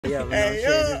Yeah, we don't say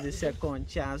this is the second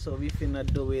chance, so we finna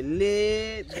do it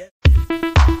late.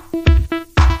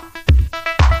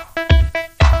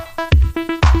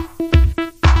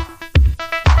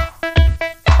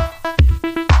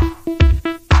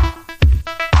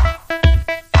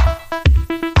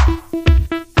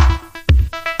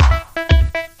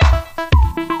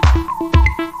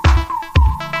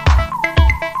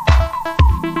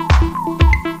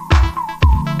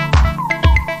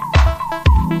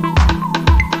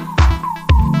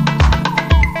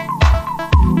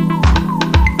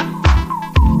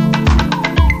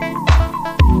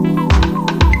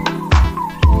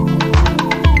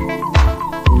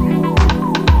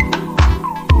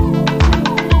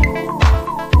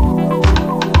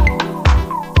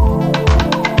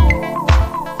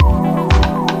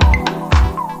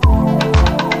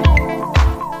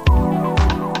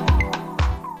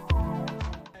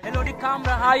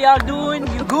 Camera, how y'all doing?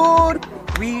 You good?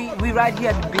 We right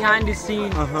here behind the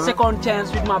scene. Second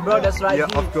chance with my brothers right here.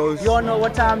 Of course. You all know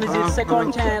what time is it?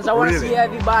 Second chance. I want to see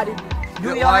everybody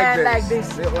do your hand like this.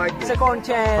 Second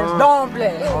chance. Don't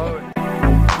play.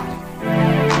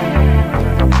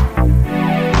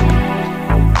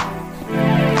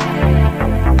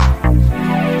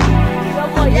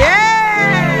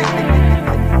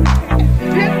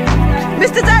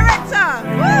 Mr. Director!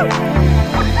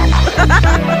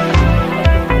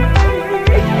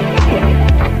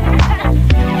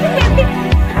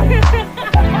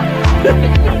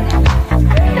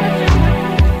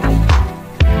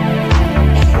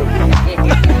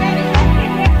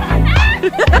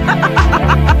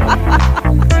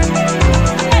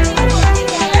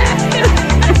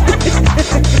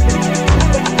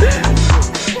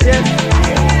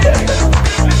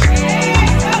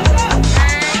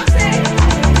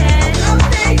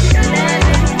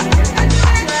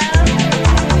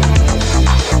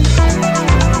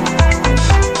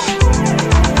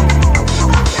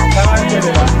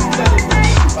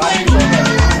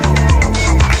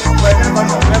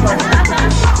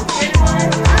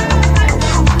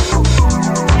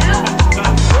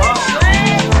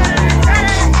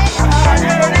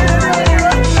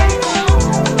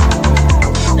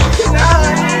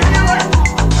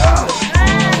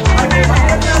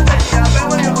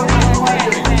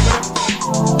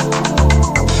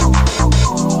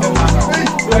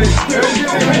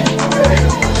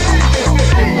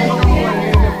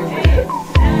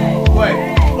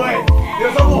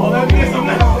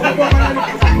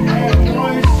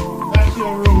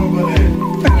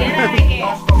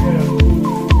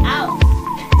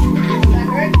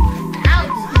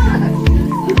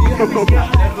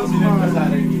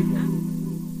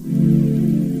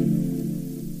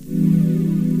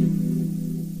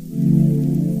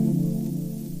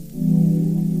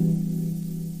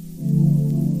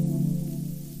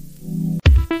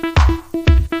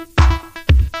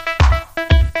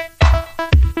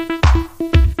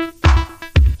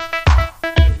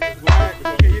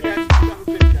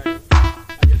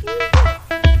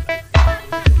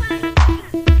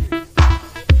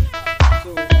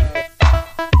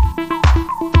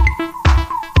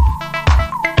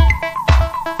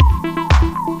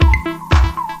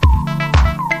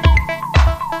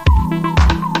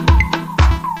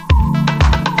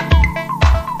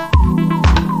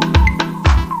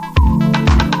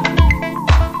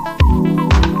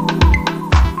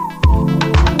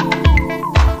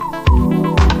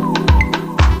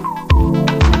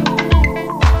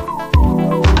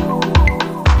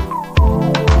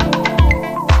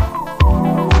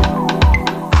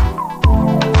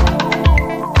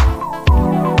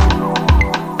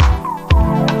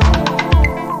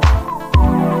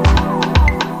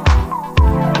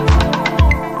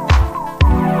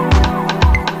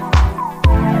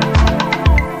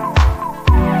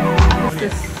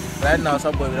 Right now,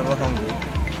 some boy never hungry.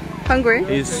 Hungry?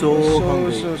 He's so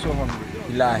hungry. So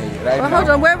hungry. Right well, now. Hold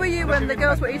on, where were you when the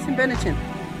girls were eating Benetton?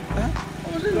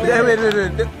 Wait.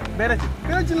 Benetton.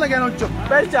 Benetton like I don't chop.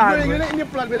 Benetton. You're in your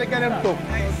plot where they can have talk.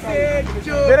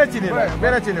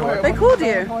 Benetton. They called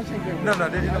you? No,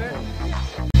 they didn't call.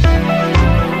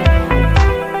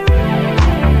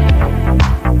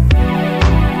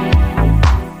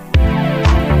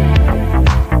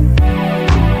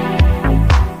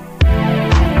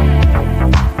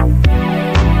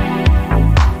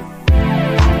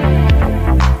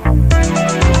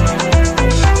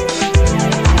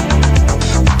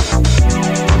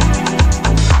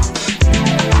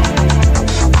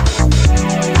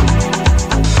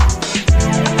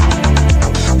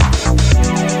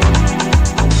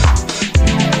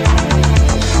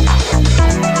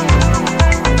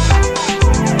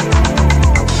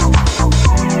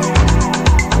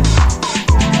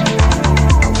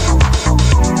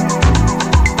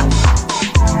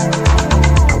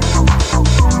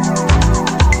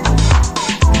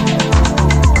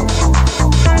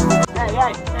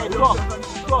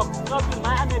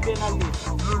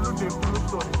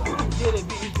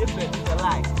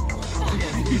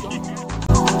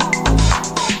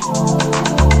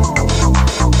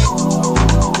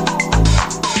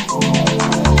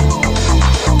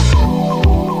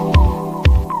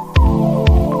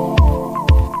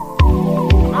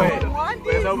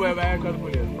 Don't worry, man. I can't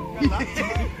put it.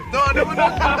 No.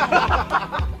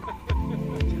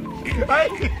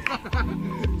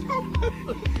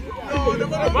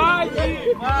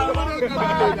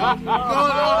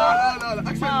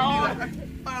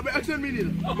 Action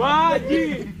minute.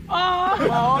 Maji.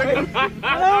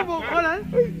 Alam mo, wala.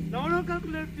 Naman ka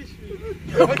clear fish.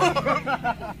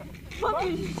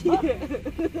 Fucking shit.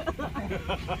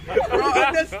 Bro,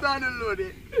 understand and load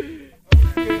it.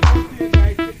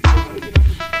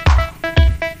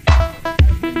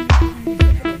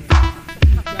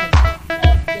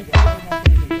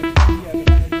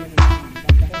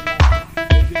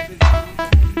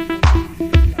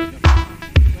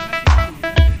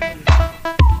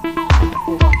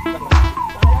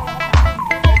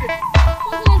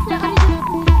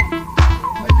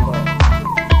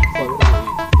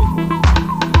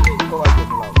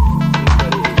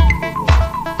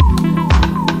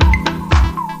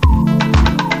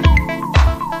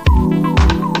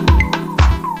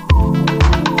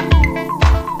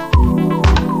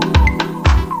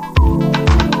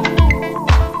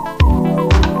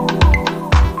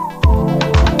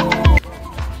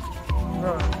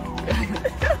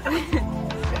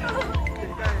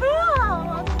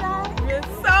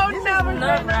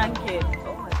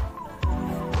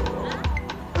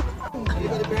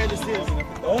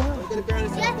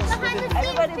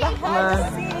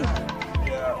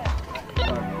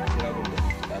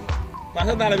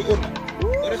 Masa tak lebih urna.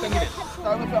 Orang tanggil.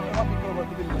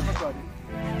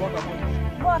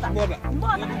 Bota.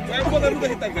 Saya bota dulu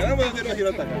kita kan. Apa yang kita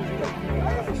hilang tak?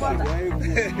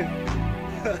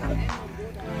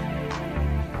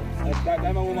 Tak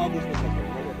memang mau bagus tak.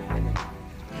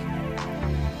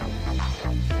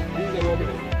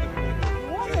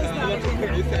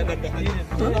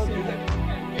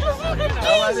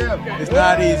 It's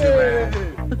not easy, man.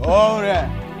 Oh, yeah.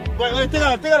 Wait,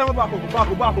 tengah nama baku. Oh,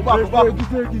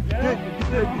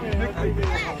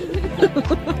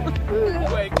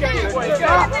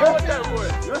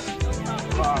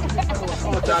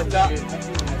 Chacha.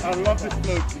 I love this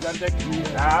float. You can take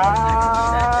it.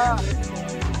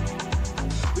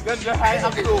 You can get high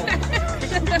up low.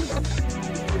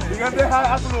 You can get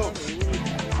high up low.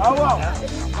 Oh, wow.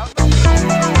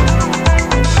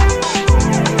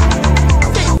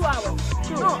 6 hours.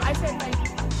 No, I said like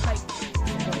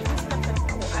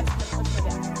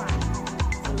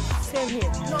same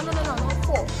here. No,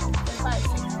 4 and 5,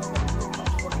 6.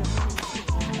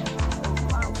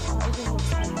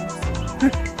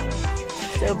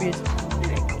 Still beautiful.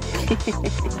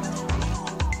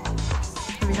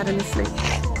 Have you had any sleep?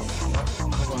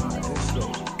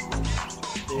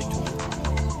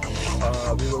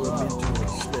 We were meant to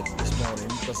sleep this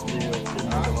morning because we were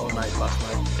filming all night last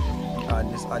night and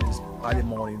this early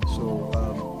morning. So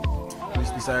we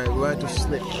decided we wanted to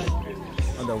sleep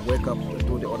and then wake up and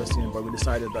do the other scene. But we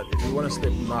decided that if we want to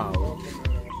sleep now,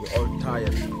 we're all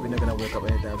tired. We're not gonna wake up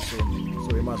anytime soon.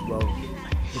 So we must well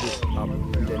put it up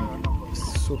and then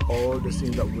shoot all the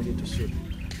scenes that we need to shoot.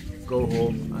 Go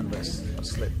home and rest and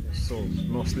sleep. So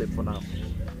no sleep for now.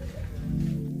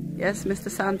 Yes, Mr.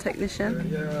 Sound Technician.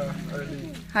 Yeah,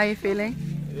 early. How are you feeling?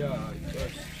 Yeah,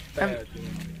 just tired.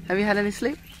 Have you had any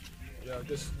sleep? Yeah,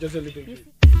 just a little bit.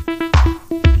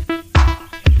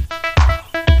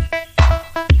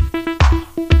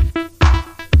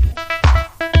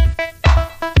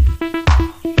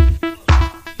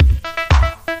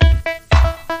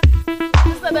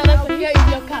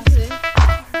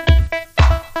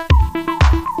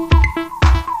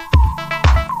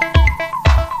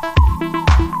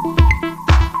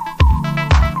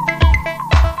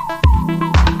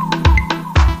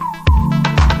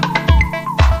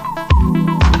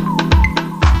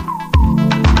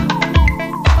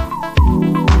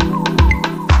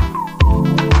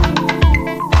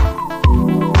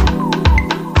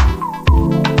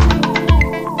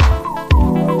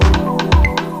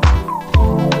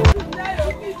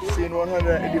 Scene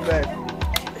 185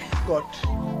 cut.